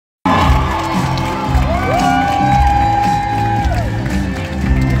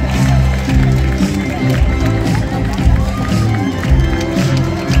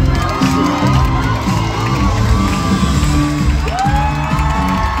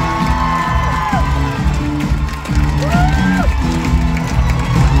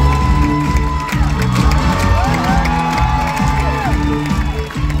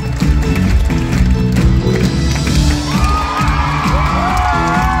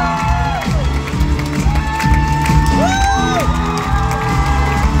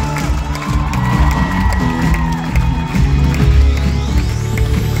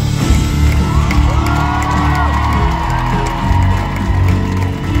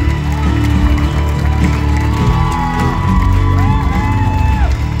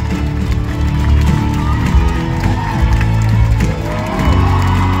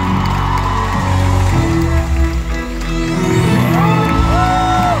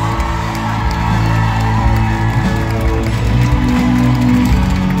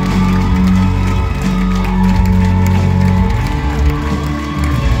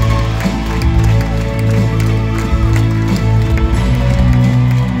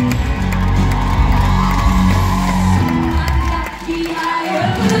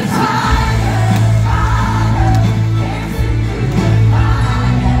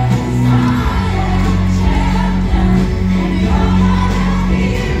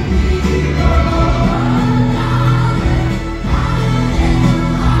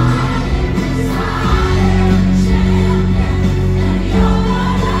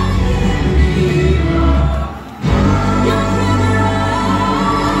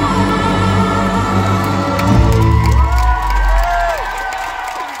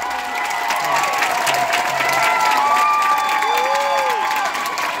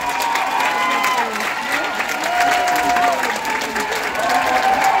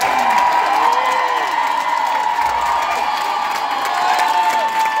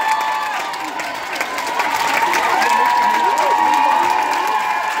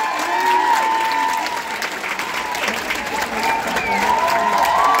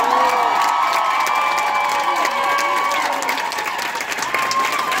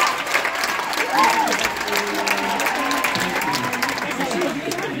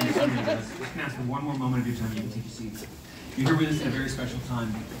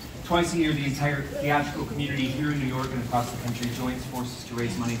time. Twice a year, the entire theatrical community here in New York and across the country joins forces to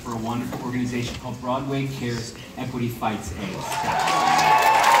raise money for a wonderful organization called Broadway Cares Equity Fights AIDS.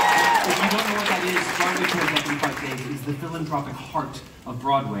 If you don't know what that is, Broadway Cares Equity Fights AIDS is the philanthropic heart of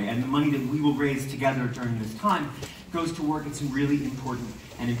Broadway, and the money that we will raise together during this time goes to work in some really important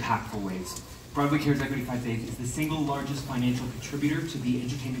and impactful ways. Broadway Cares Equity Fights AIDS is the single largest financial contributor to the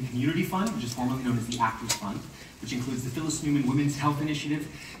Entertainment Community Fund, which is formerly known as the Actors Fund, which includes the Phyllis Newman Women's Health Initiative,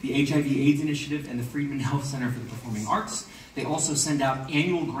 the HIV/AIDS Initiative, and the Friedman Health Center for the Performing Arts. They also send out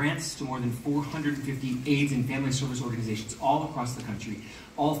annual grants to more than 450 AIDS and family service organizations all across the country,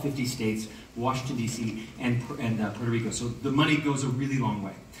 all 50 states, Washington, D.C., and Puerto Rico. So the money goes a really long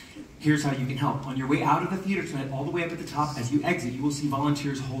way. Here's how you can help. On your way out of the theater tonight, all the way up at the top, as you exit, you will see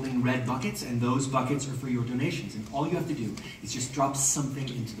volunteers holding red buckets, and those buckets are for your donations. And all you have to do is just drop something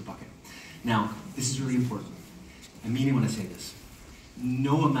into the bucket. Now, this is really important. I mean it when I say this.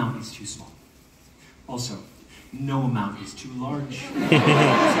 No amount is too small. Also, no amount is too large. So if you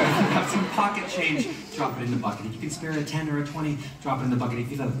have some pocket change, drop it in the bucket. If you can spare a 10 or a 20, drop it in the bucket.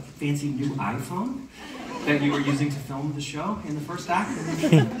 If you have a fancy new iPhone that you were using to film the show in the first act,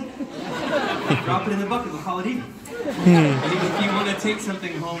 drop it in the bucket, we'll call it even. And if you want to take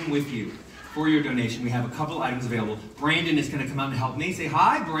something home with you for your donation, we have a couple items available. Brandon is going to come out and help me. Say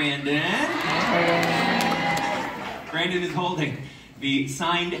hi, Brandon. Brandon is holding the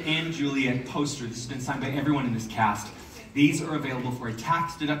signed and Juliet poster. This has been signed by everyone in this cast. These are available for a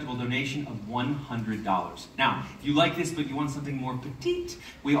tax-deductible donation of $100. Now, if you like this but you want something more petite,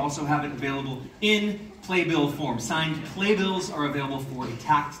 we also have it available in playbill form. Signed playbills are available for a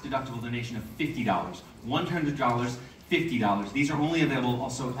tax-deductible donation of $50. $100, $50. These are only available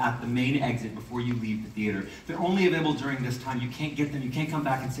also at the main exit before you leave the theater. They're only available during this time. You can't get them. You can't come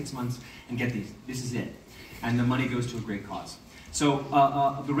back in 6 months and get these. This is it. And the money goes to a great cause. So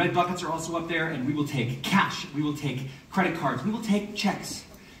the red buckets are also up there, and we will take cash, we will take credit cards, we will take checks.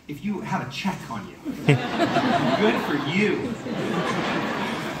 If you have a check on you, good for you.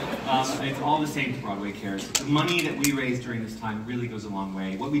 It's all the same to Broadway Cares. The money that we raise during this time really goes a long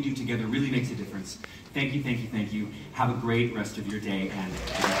way. What we do together really makes a difference. Thank you, thank you, thank you. Have a great rest of your day. And